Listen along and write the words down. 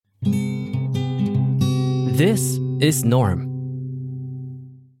This is Norm.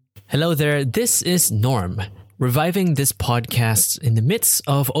 Hello there, this is Norm, reviving this podcast in the midst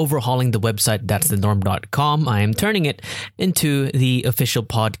of overhauling the website that'sthenorm.com. I am turning it into the official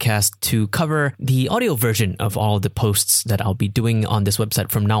podcast to cover the audio version of all the posts that I'll be doing on this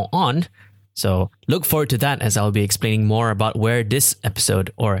website from now on. So look forward to that as I'll be explaining more about where this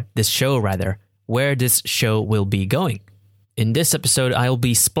episode, or this show rather, where this show will be going. In this episode, I'll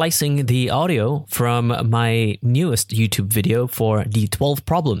be splicing the audio from my newest YouTube video for the 12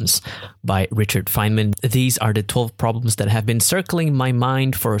 Problems by Richard Feynman. These are the 12 problems that have been circling my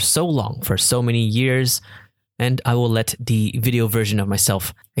mind for so long, for so many years, and I will let the video version of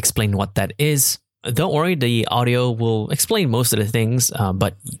myself explain what that is. Don't worry, the audio will explain most of the things,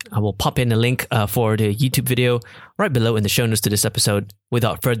 but I will pop in a link for the YouTube video right below in the show notes to this episode.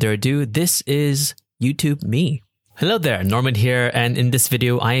 Without further ado, this is YouTube me. Hello there, Norman here, and in this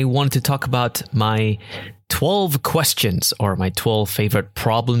video I want to talk about my 12 questions or my 12 favorite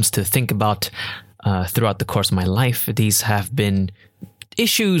problems to think about throughout the course of my life. These have been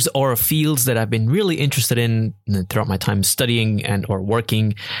issues or fields that I've been really interested in throughout my time studying and or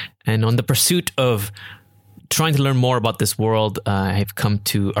working, and on the pursuit of trying to learn more about this world, I've come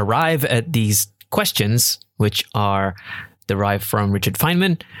to arrive at these questions, which are derived from Richard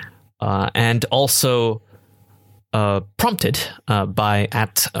Feynman and also prompted by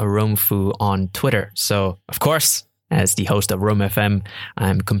 @RomeFu on Twitter. So, of course, as the host of Rome FM,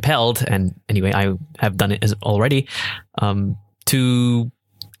 I'm compelled, and anyway, I have done it already, to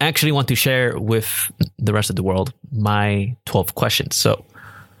actually want to share with the rest of the world my 12 questions. So,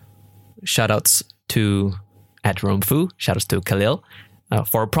 shoutouts to @RomeFu, shoutouts to Khalil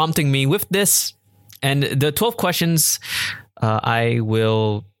for prompting me with this. And the 12 questions, I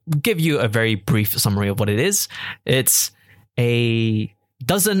will give you a very brief summary of what it is. It's a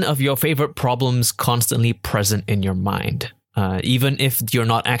dozen of your favorite problems constantly present in your mind. Even if you're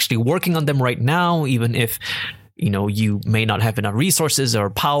not actually working on them right now, even if you may not have enough resources or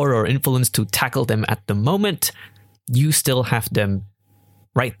power or influence to tackle them at the moment, you still have them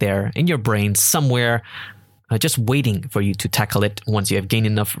right there in your brain somewhere, just waiting for you to tackle it once you have gained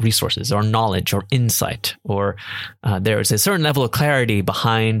enough resources or knowledge or insight, or there is a certain level of clarity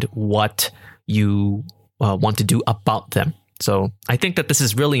behind what you want to do about them. So I think that this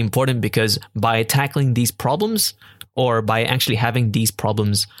is really important because by tackling these problems, or by actually having these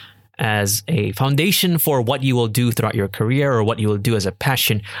problems as a foundation for what you will do throughout your career, or what you will do as a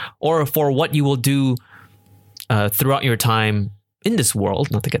passion, or for what you will do throughout your time in this world,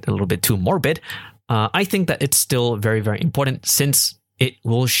 not to get a little bit too morbid, I think that it's still very, very important, since it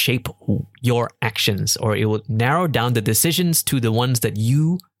will shape your actions, or it will narrow down the decisions to the ones that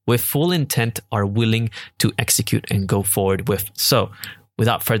you, with full intent, are willing to execute and go forward with. So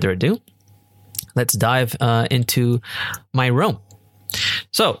without further ado, let's dive into my Rome.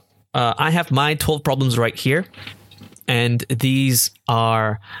 So I have my 12 problems right here, and these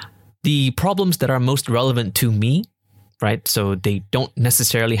are the problems that are most relevant to me. Right? So they don't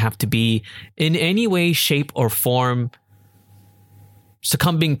necessarily have to be in any way, shape, or form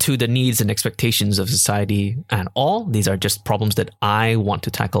succumbing to the needs and expectations of society at all. These are just problems that I want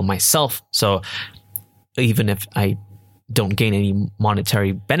to tackle myself. So even if I don't gain any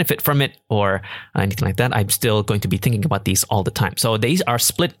monetary benefit from it or anything like that, I'm still going to be thinking about these all the time. So these are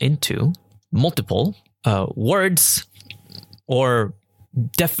split into multiple words or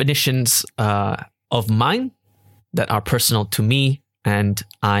definitions of mine that are personal to me, and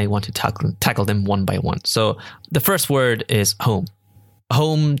I want to tackle them one by one. So the first word is home.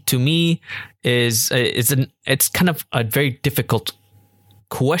 Home to me it's kind of a very difficult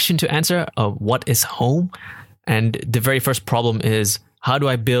question to answer. What is home? And the very first problem is, how do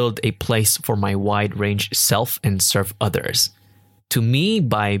I build a place for my wide range self and serve others? To me,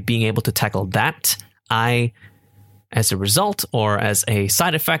 by being able to tackle that, I, as a result or as a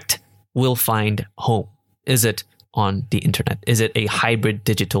side effect, will find home. Is it on the internet? Is it a hybrid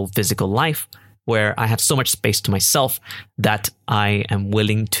digital physical life where I have so much space to myself that I am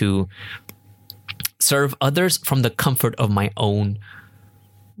willing to serve others from the comfort of my own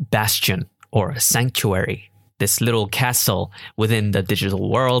bastion or sanctuary, this little castle within the digital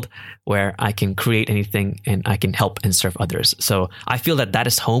world where I can create anything and I can help and serve others? So I feel that that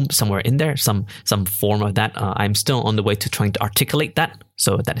is home somewhere in there, some form of that. I'm still on the way to trying to articulate that.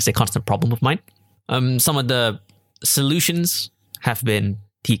 So that is a constant problem of mine. Some of the solutions have been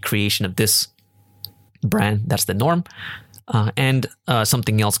the creation of this brand, that's the norm, and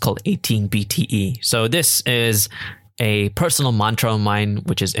something else called 18BTE. So this is a personal mantra of mine,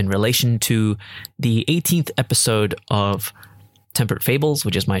 which is in relation to the 18th episode of Tempered Fables,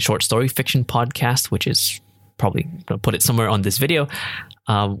 which is my short story fiction podcast, which is probably going to put it somewhere on this video,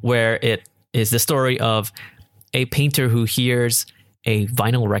 where it is the story of a painter who hears a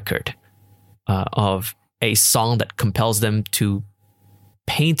vinyl record of a song that compels them to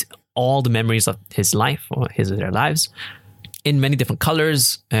paint all the memories of his life or their lives in many different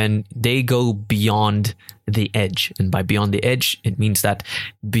colors, and they go beyond the edge. And by beyond the edge, it means that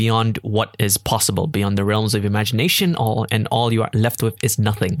beyond what is possible, beyond the realms of imagination, all you are left with is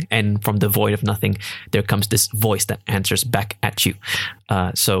nothing. And from the void of nothing, there comes this voice that answers back at you.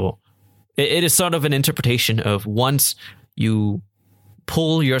 So it is sort of an interpretation of once you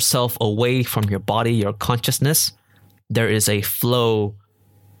pull yourself away from your body, your consciousness, there is a flow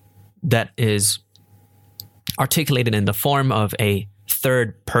that is articulated in the form of a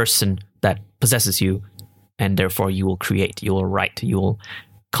third person that possesses you, and therefore you will create, you will write, you will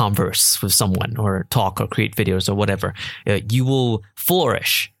converse with someone or talk or create videos or whatever. You will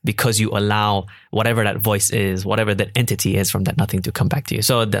flourish because you allow whatever that voice is, whatever that entity is from that nothing to come back to you.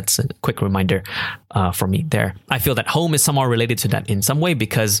 So that's a quick reminder for me there. I feel that home is somehow related to that in some way,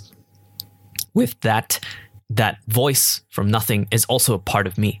 because with that voice from nothing is also a part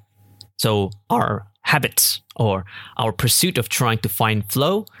of me. So our habits or our pursuit of trying to find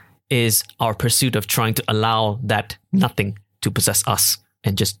flow is our pursuit of trying to allow that nothing to possess us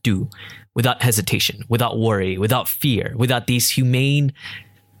and just do without hesitation, without worry, without fear, without these humane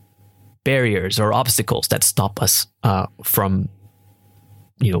barriers or obstacles that stop us from,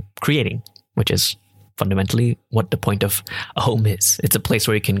 creating, which is fundamentally what the point of a home is. It's a place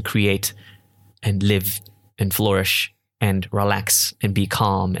where you can create and live and flourish and relax and be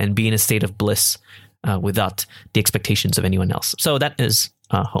calm and be in a state of bliss without the expectations of anyone else. So that is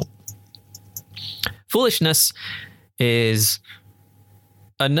home. Foolishness is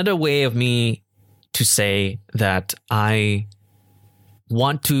another way of me to say that I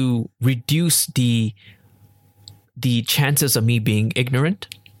want to reduce the chances of me being ignorant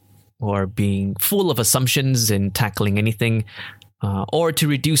or being full of assumptions in tackling anything, or to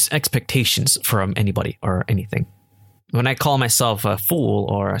reduce expectations from anybody or anything. When I call myself a fool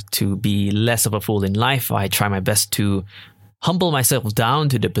or to be less of a fool in life, I try my best to humble myself down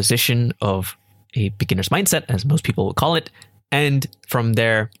to the position of a beginner's mindset, as most people would call it, and from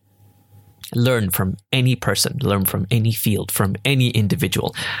there, learn from any person, learn from any field, from any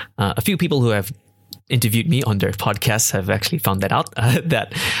individual. A few people who have interviewed me on their podcasts have actually found that out,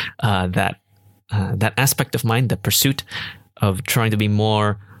 that aspect of mine, the pursuit of trying to be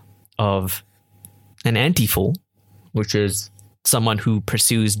more of an anti-fool, which is someone who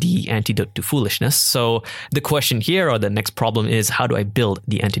pursues the antidote to foolishness. So the question here, or the next problem, is how do I build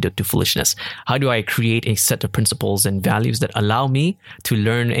the antidote to foolishness? How do I create a set of principles and values that allow me to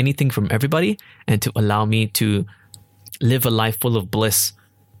learn anything from everybody and to allow me to live a life full of bliss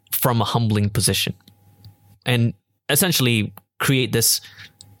from a humbling position? And essentially create this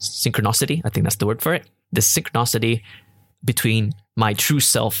synchronicity, I think that's the word for it, this synchronicity between my true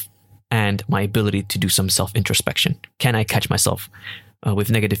self and my ability to do some self-introspection. Can I catch myself with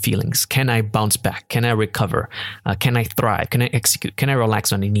negative feelings? Can I bounce back? Can I recover? Can I thrive? Can I execute? Can I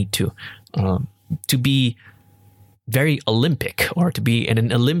relax when I need to? To be very Olympic, or to be at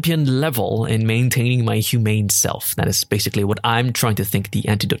an Olympian level in maintaining my humane self. That is basically what I'm trying to think the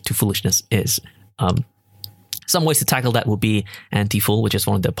antidote to foolishness is. Some ways to tackle that will be Anti-Fool, which is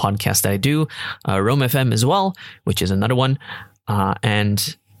one of the podcasts that I do, Rome FM as well, which is another one,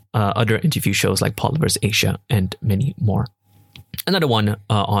 and other interview shows like Paul vs. Asia and many more. Another one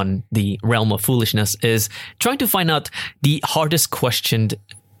on the realm of foolishness is trying to find out the hardest question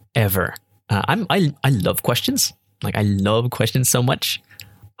ever. I love questions. Like, I love questions so much.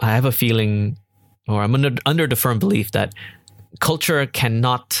 I have a feeling, or I'm under the firm belief that culture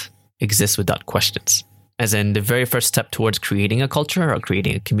cannot exist without questions. As in, the very first step towards creating a culture or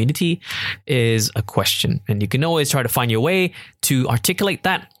creating a community is a question. And you can always try to find your way to articulate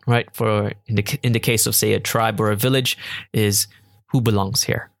that, right? For in the case of, say, a tribe or a village, is who belongs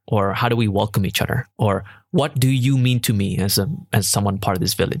here? Or how do we welcome each other? Or what do you mean to me as someone part of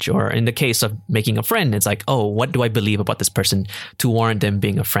this village? Or in the case of making a friend, it's like, oh, what do I believe about this person to warrant them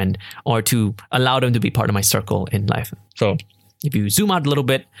being a friend, or to allow them to be part of my circle in life? So if you zoom out a little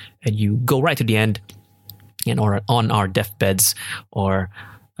bit and you go right to the end, and or on our deathbeds, or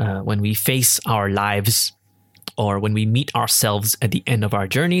when we face our lives, or when we meet ourselves at the end of our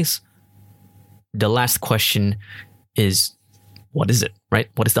journeys, the last question is, what is it, right?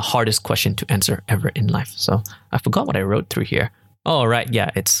 What is the hardest question to answer ever in life? So I forgot what I wrote through here. Oh, right.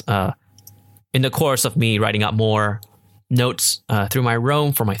 Yeah, it's in the course of me writing out more notes through my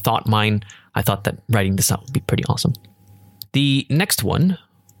Rome for my thought mine, I thought that writing this out would be pretty awesome. The next one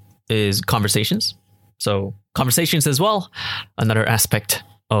is conversations. So conversations as well, another aspect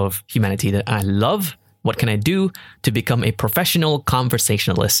of humanity that I love. What can I do to become a professional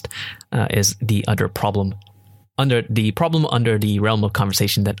conversationalist is the other problem. Under the realm of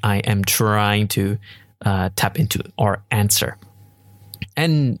conversation that I am trying to tap into or answer.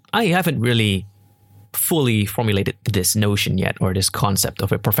 And I haven't really fully formulated this notion yet, or this concept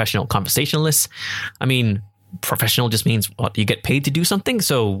of a professional conversationalist. I mean, professional just means what, you get paid to do something.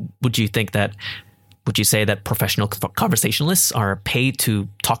 So would you say that professional conversationalists are paid to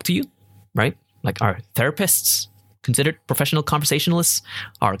talk to you, right? Like, are therapists considered professional conversationalists?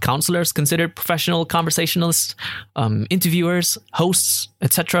 Are counselors considered professional conversationalists? Interviewers, hosts,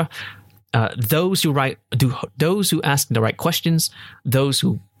 etc. Those who ask the right questions, those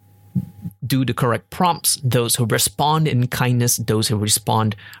who do the correct prompts, those who respond in kindness, those who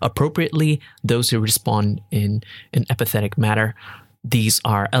respond appropriately, those who respond in an empathetic manner. These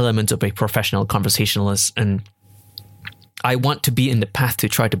are elements of a professional conversationalist, and I want to be in the path to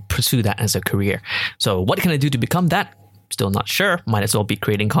try to pursue that as a career. So what can I do to become that? Still not sure. Might as well be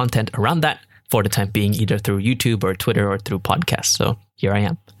creating content around that for the time being, either through YouTube or Twitter or through podcasts. So here I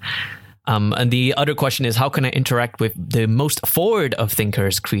am. And the other question is, how can I interact with the most forward of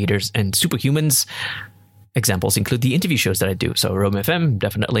thinkers, creators, and superhumans? Examples include the interview shows that I do. So Rome FM,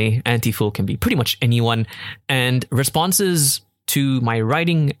 definitely. Anti-Fool can be pretty much anyone. And responses to my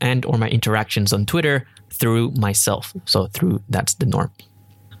writing and or my interactions on Twitter through myself. So through That's the Norm.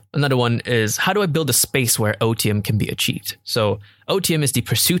 Another one is, how do I build a space where OTM can be achieved? So OTM is the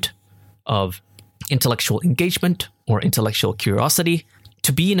pursuit of intellectual engagement or intellectual curiosity,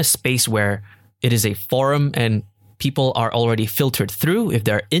 to be in a space where it is a forum and people are already filtered through. If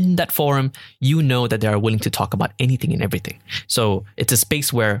they're in that forum, you know that they are willing to talk about anything and everything. So it's a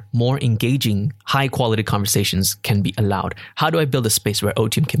space where more engaging, high quality conversations can be allowed. How do I build a space where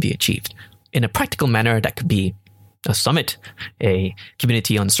OTM can be achieved? In a practical manner, that could be a summit, a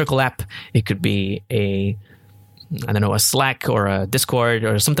community on Circle app. It could be a Slack or a Discord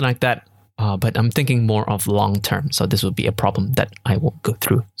or something like that. But I'm thinking more of long term. So this will be a problem that I will go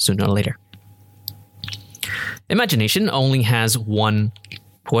through sooner or later. Imagination only has one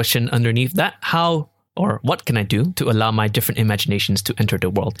question underneath that. How or what can I do to allow my different imaginations to enter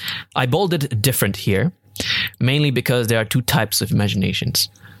the world? I bolded different here, mainly because there are two types of imaginations.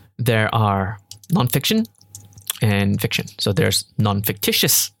 There are nonfiction and fiction. So there's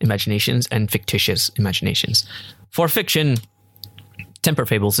non-fictitious imaginations and fictitious imaginations. For fiction, Temper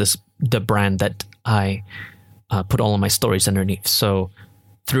Fables is the brand that I put all of my stories underneath. So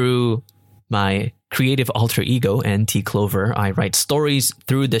through my creative alter ego, NT Clover, I write stories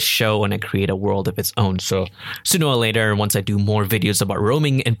through this show and I create a world of its own. So sooner or later, once I do more videos about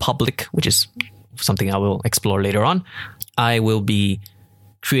roaming in public, which is something I will explore later on, I will be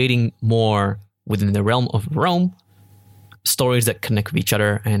creating more within the realm of Rome, stories that connect with each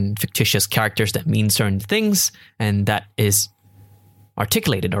other and fictitious characters that mean certain things, and that is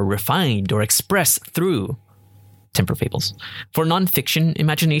articulated or refined or expressed through Temper Fables. For non-fiction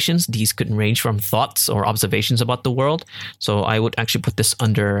imaginations, these could range from thoughts or observations about the world. So I would actually put this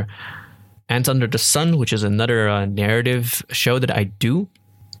under Ants Under the Sun, which is another narrative show that I do.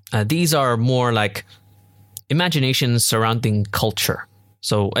 These are more like imaginations surrounding culture.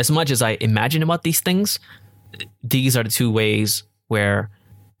 So as much as I imagine about these things, these are the two ways where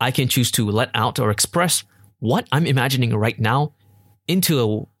I can choose to let out or express what I'm imagining right now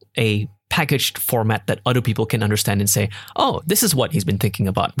into a packaged format that other people can understand and say, oh, this is what he's been thinking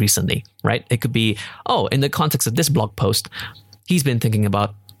about recently, right? It could be, oh, in the context of this blog post, he's been thinking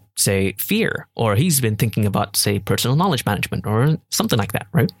about, say, fear, or he's been thinking about, say, personal knowledge management or something like that,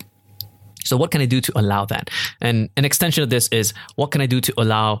 right? So what can I do to allow that? And an extension of this is, what can I do to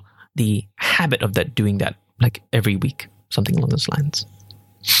allow the habit of that, doing that like every week, something along those lines.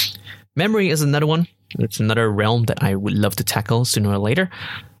 Memory is another one. It's another realm that I would love to tackle sooner or later.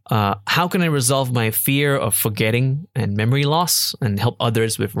 How can I resolve my fear of forgetting and memory loss and help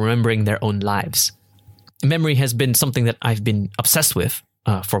others with remembering their own lives? Memory has been something that I've been obsessed with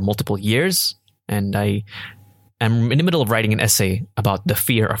for multiple years. And I am in the middle of writing an essay about the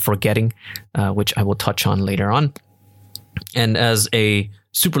fear of forgetting, which I will touch on later on. And as a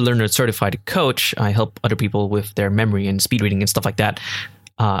Super Learner certified coach, I help other people with their memory and speed reading and stuff like that.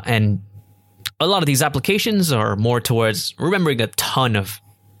 And a lot of these applications are more towards remembering a ton of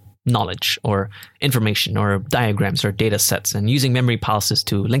knowledge or information or diagrams or data sets and using memory palaces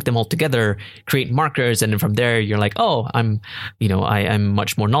to link them all together, create markers. And then from there, you're like, oh, I'm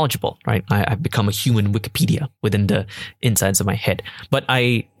much more knowledgeable, right? I've become a human Wikipedia within the insides of my head. But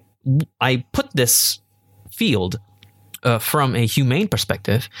I put this field from a humane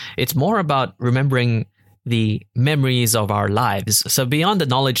perspective, it's more about remembering the memories of our lives. So beyond the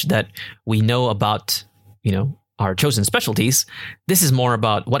knowledge that we know about, our chosen specialties, this is more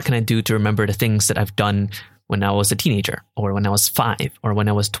about what can I do to remember the things that I've done when I was a teenager, or when I was 5, or when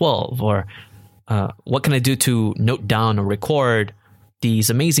I was 12, or what can I do to note down or record these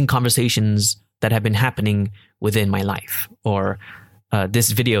amazing conversations that have been happening within my life, or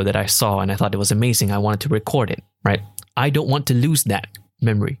this video that I saw and I thought it was amazing. I wanted to record it, right? I don't want to lose that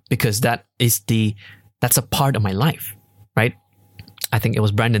memory, because that's a part of my life, right? I think it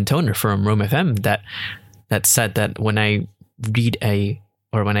was Brandon Toner from Roam FM that said that when I read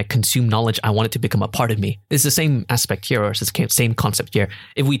when I consume knowledge, I want it to become a part of me. It's the same aspect here, or it's the same concept here.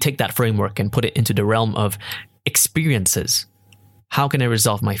 If we take that framework and put it into the realm of experiences, how can I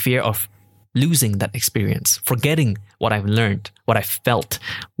resolve my fear of losing that experience, forgetting what I've learned, what I felt,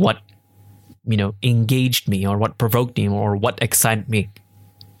 what engaged me, or what provoked me, or what excited me,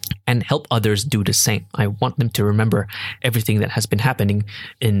 and help others do the same. I want them to remember everything that has been happening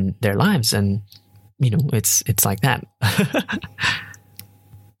in their lives, and it's like that.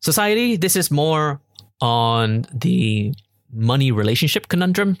 Society, this is more on the money relationship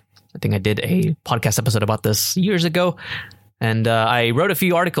conundrum. I think I did a podcast episode about this years ago. And I wrote a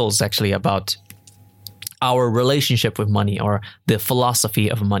few articles actually about our relationship with money, or the philosophy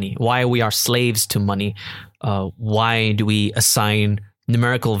of money, why we are slaves to money, why do we assign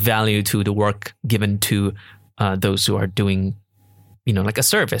numerical value to the work given to those who are doing, like a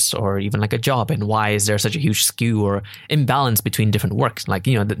service or even like a job, and why is there such a huge skew or imbalance between different works, like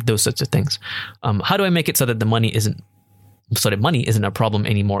those sorts of things. How do I make it so that money isn't a problem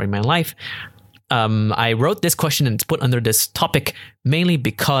anymore in my life? I wrote this question and it's put under this topic mainly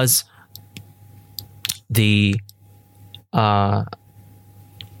because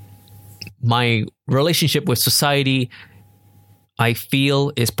my relationship with society, I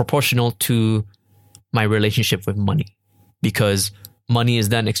feel, is proportional to my relationship with money, because money is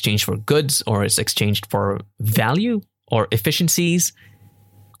then exchanged for goods, or it's exchanged for value or efficiencies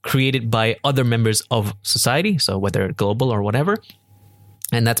created by other members of society, so whether global or whatever.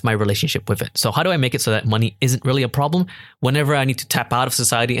 And that's my relationship with it. So how do I make it so that money isn't really a problem whenever I need to tap out of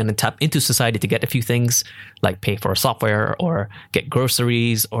society and then tap into society to get a few things, like pay for software or get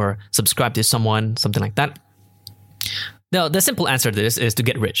groceries or subscribe to someone, something like that? Now, the simple answer to this is to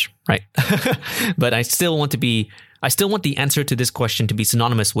get rich, right? But I still want the answer to this question to be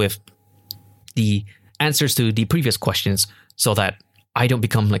synonymous with the answers to the previous questions, so that I don't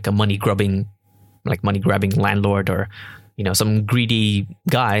become like a money grabbing landlord, or some greedy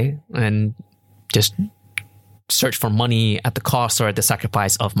guy, and just search for money at the cost or at the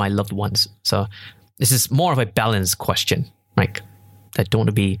sacrifice of my loved ones. So this is more of a balanced question. Like, I don't want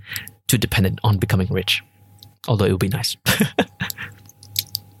to be too dependent on becoming rich, although it would be nice.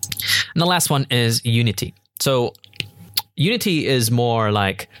 And the last one is unity. So unity is more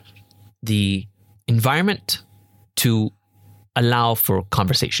like the environment to allow for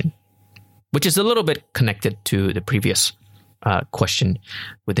conversation, which is a little bit connected to the previous question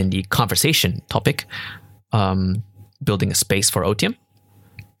within the conversation topic, building a space for Otium.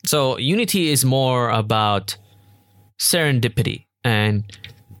 So unity is more about serendipity and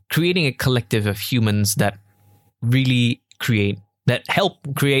creating a collective of humans that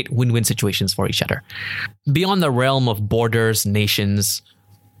help create win-win situations for each other. Beyond the realm of borders, nations,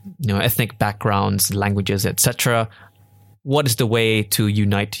 ethnic backgrounds, languages, etc., what is the way to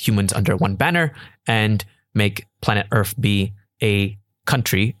unite humans under one banner and make planet Earth be a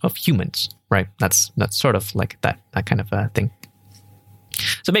country of humans, right? That's sort of like that kind of thing.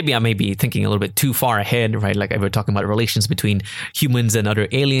 So maybe I may be thinking a little bit too far ahead, right? Like we're talking about relations between humans and other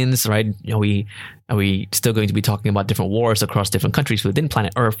aliens, right? Are we still going to be talking about different wars across different countries within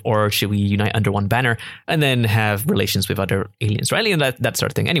planet Earth, or should we unite under one banner and then have relations with other aliens, right? And that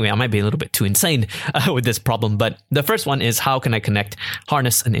sort of thing. Anyway, I might be a little bit too insane with this problem, but the first one is, how can I connect,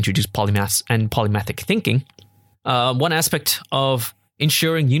 harness, and introduce polymaths and polymathic thinking? One aspect of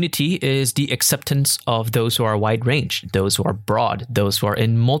ensuring unity is the acceptance of those who are wide range, those who are broad, those who are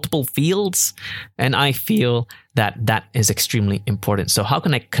in multiple fields. And I feel that is extremely important. So how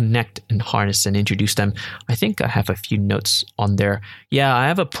can I connect and harness and introduce them? I think I have a few notes on there. Yeah, I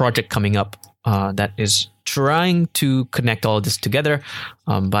have a project coming up that is trying to connect all of this together.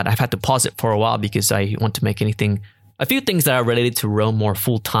 But I've had to pause it for a while because I want to make a few things that are related to Roam more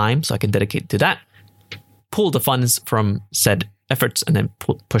full time, so I can dedicate to that, pool the funds from said efforts, and then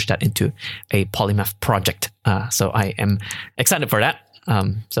push that into a polymath project. So I am excited for that.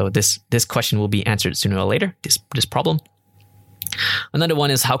 So this question will be answered sooner or later, this problem. Another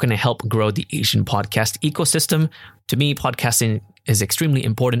one is, how can I help grow the Asian podcast ecosystem? To me, podcasting is extremely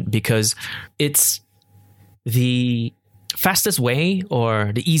important because it's the fastest way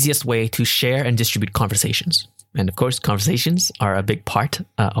or the easiest way to share and distribute conversations. And of course, conversations are a big part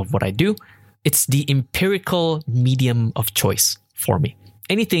of what I do. It's the empirical medium of choice for me.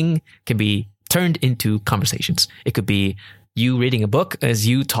 Anything can be turned into conversations. It could be you reading a book as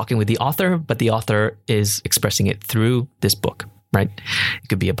you talking with the author, but the author is expressing it through this book, right? It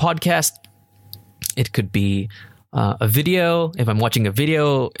could be a podcast. It could be a video. If I'm watching a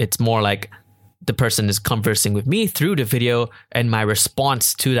video, it's more like the person is conversing with me through the video, and my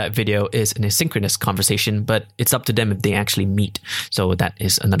response to that video is an asynchronous conversation, but it's up to them if they actually meet. So that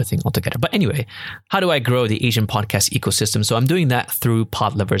is another thing altogether. But anyway, how do I grow the Asian podcast ecosystem? So I'm doing that through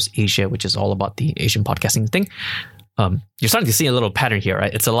Podlovers Asia, which is all about the Asian podcasting thing. You're starting to see a little pattern here,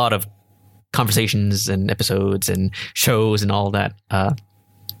 right? It's a lot of conversations and episodes and shows and all that.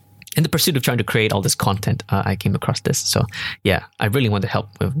 In the pursuit of trying to create all this content, I came across this. So yeah, I really want to help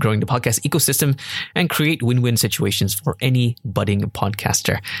with growing the podcast ecosystem and create win-win situations for any budding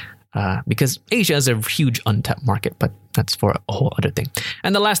podcaster. Because Asia is a huge untapped market, but that's for a whole other thing.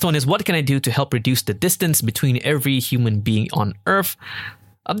 And the last one is, what can I do to help reduce the distance between every human being on Earth?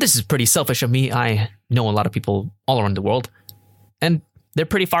 This is pretty selfish of me. I know a lot of people all around the world, and they're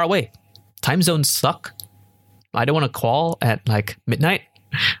pretty far away. Time zones suck. I don't want to call at like midnight.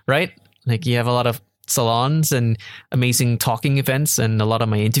 Right? Like, you have a lot of salons and amazing talking events, and a lot of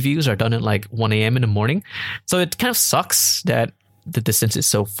my interviews are done at like 1 a.m. in the morning. So it kind of sucks that the distance is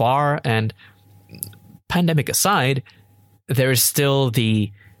so far. And pandemic aside, there is still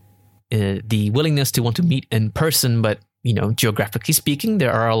the willingness to want to meet in person, but geographically speaking,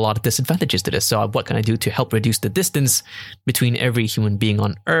 there are a lot of disadvantages to this. So what can I do to help reduce the distance between every human being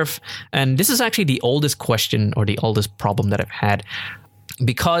on Earth? And this is actually the oldest question, or the oldest problem that I've had.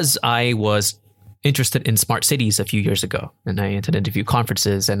 Because I was interested in smart cities a few years ago, and I attended a few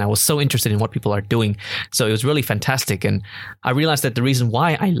conferences, and I was so interested in what people are doing. So it was really fantastic. And I realized that the reason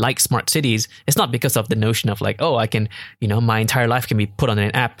why I like smart cities is not because of the notion of like, oh, I can, my entire life can be put on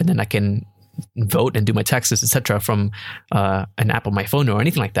an app, and then I can vote and do my taxes, etc., from an app on my phone or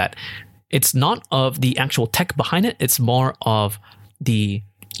anything like that. It's not of the actual tech behind it. It's more of the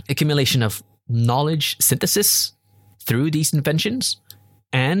accumulation of knowledge synthesis through these inventions,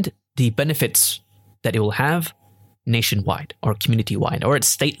 and the benefits that it will have nationwide or community-wide or at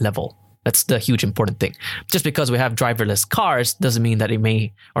state level. That's the huge important thing. Just because we have driverless cars doesn't mean that it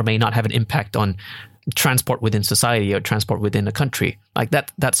may or may not have an impact on transport within society or transport within a country. Like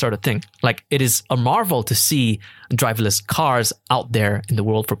that sort of thing. Like, it is a marvel to see driverless cars out there in the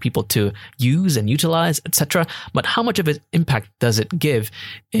world for people to use and utilize, etc. But how much of an impact does it give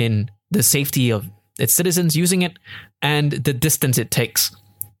in the safety of its citizens using it, and the distance it takes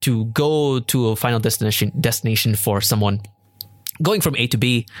to go to a final destination for someone going from A to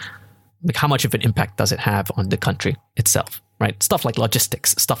B? Like, how much of an impact does it have on the country itself, right? Stuff like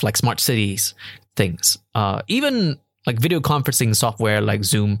logistics, stuff like smart cities, things. Even like video conferencing software like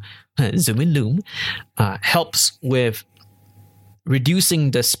Zoom and Loom helps with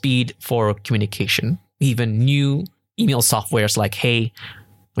reducing the speed for communication. Even new email softwares like Hey,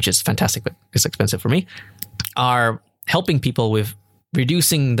 which is fantastic, but it's expensive for me, are helping people with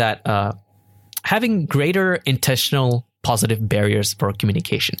reducing that, having greater intentional positive barriers for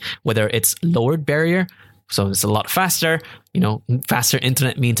communication, whether it's lowered barrier, so it's a lot faster. Faster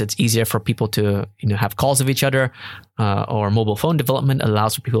internet means it's easier for people to, have calls of each other, or mobile phone development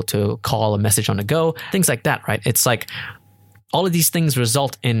allows for people to call a message on the go, things like that, right? It's like all of these things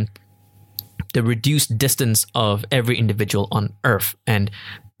result in the reduced distance of every individual on Earth, and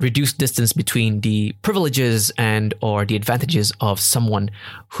reduced distance between the privileges and or the advantages of someone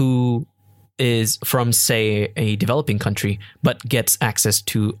who is from, say, a developing country, but gets access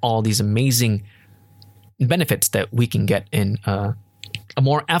to all these amazing benefits that we can get in a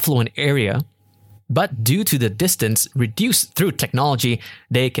more affluent area. But due to the distance reduced through technology,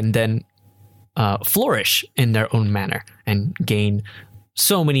 they can then flourish in their own manner and gain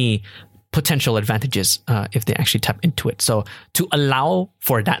so many potential advantages if they actually tap into it. So to allow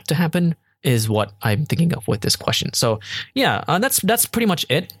for that to happen is what I'm thinking of with this question. So yeah, that's pretty much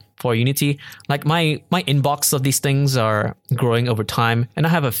it for Unity. Like, my inbox of these things are growing over time, and I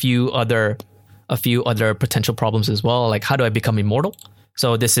have a few other potential problems as well. Like, how do I become immortal?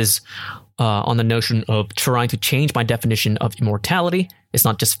 So this is on the notion of trying to change my definition of immortality. It's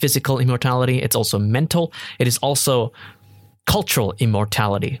not just physical immortality, it's also mental. It is also cultural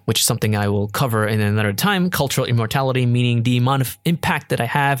immortality, which is something I will cover in another time. Cultural immortality, meaning the amount of impact that I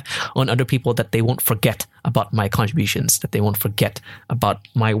have on other people, that they won't forget about my contributions, that they won't forget about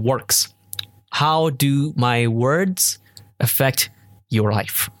my works. How do my words affect your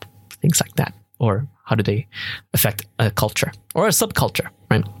life? Things like that. Or how do they affect a culture or a subculture,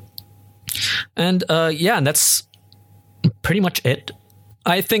 right? And that's pretty much it.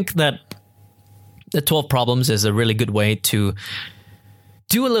 I think that the 12 problems is a really good way to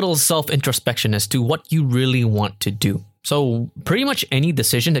do a little self-introspection as to what you really want to do. So pretty much any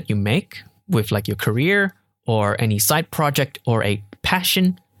decision that you make with like your career or any side project or a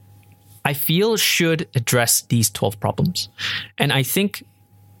passion, I feel should address these 12 problems. And I think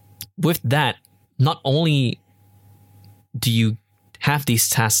with that, not only do you have these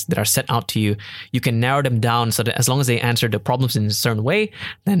tasks that are set out to you, you can narrow them down so that as long as they answer the problems in a certain way,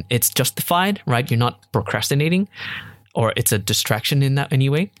 then it's justified, right? You're not procrastinating or it's a distraction in that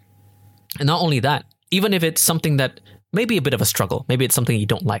anyway. And not only that, even if it's something that may be a bit of a struggle, maybe it's something you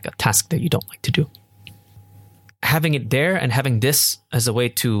don't like, a task that you don't like to do, having it there and having this as a way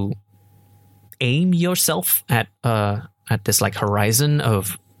to aim yourself at this like horizon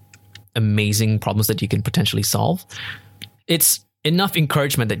of amazing problems that you can potentially solve, it's enough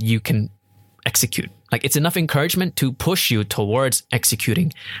encouragement that you can execute. Like it's enough encouragement to push you towards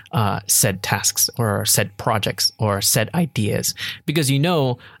executing said tasks or said projects or said ideas, because you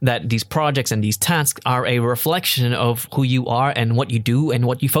know that these projects and these tasks are a reflection of who you are and what you do and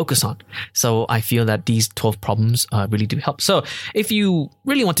what you focus on. So I feel that these 12 problems really do help. So if you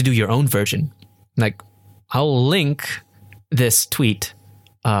really want to do your own version, like I'll link this tweet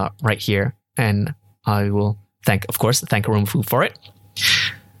right here, and I will thank Aromafu for it.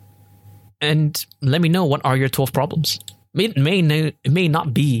 And let me know, what are your 12 problems? It may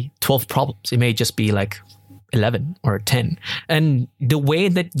not be 12 problems. It may just be like 11 or 10. And the way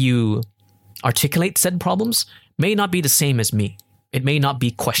that you articulate said problems may not be the same as me. It may not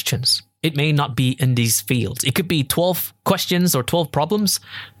be questions. It may not be in these fields. It could be 12 questions or 12 problems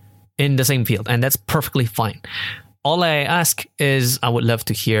in the same field, and that's perfectly fine. All I ask is I would love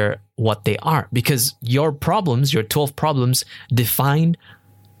to hear what they are, because your problems, your 12 problems, define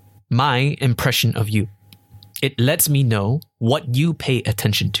my impression of you. It lets me know what you pay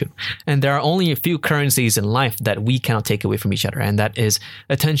attention to. And there are only a few currencies in life that we cannot take away from each other, and that is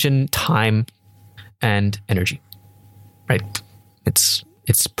attention, time, and energy. Right? It's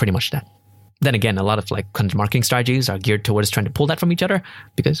pretty much that. Then again, a lot of like content marketing strategies are geared towards trying to pull that from each other,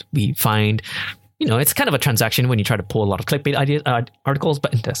 because we find, it's kind of a transaction when you try to pull a lot of clickbait ideas, articles,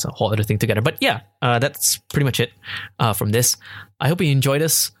 but that's a whole other thing together. But yeah, that's pretty much it from this. I hope you enjoyed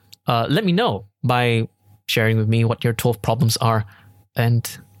this. Let me know by sharing with me what your 12 problems are. And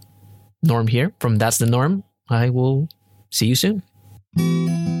Norm here from That's the Norm. I will see you soon.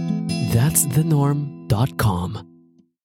 That'sthenorm.com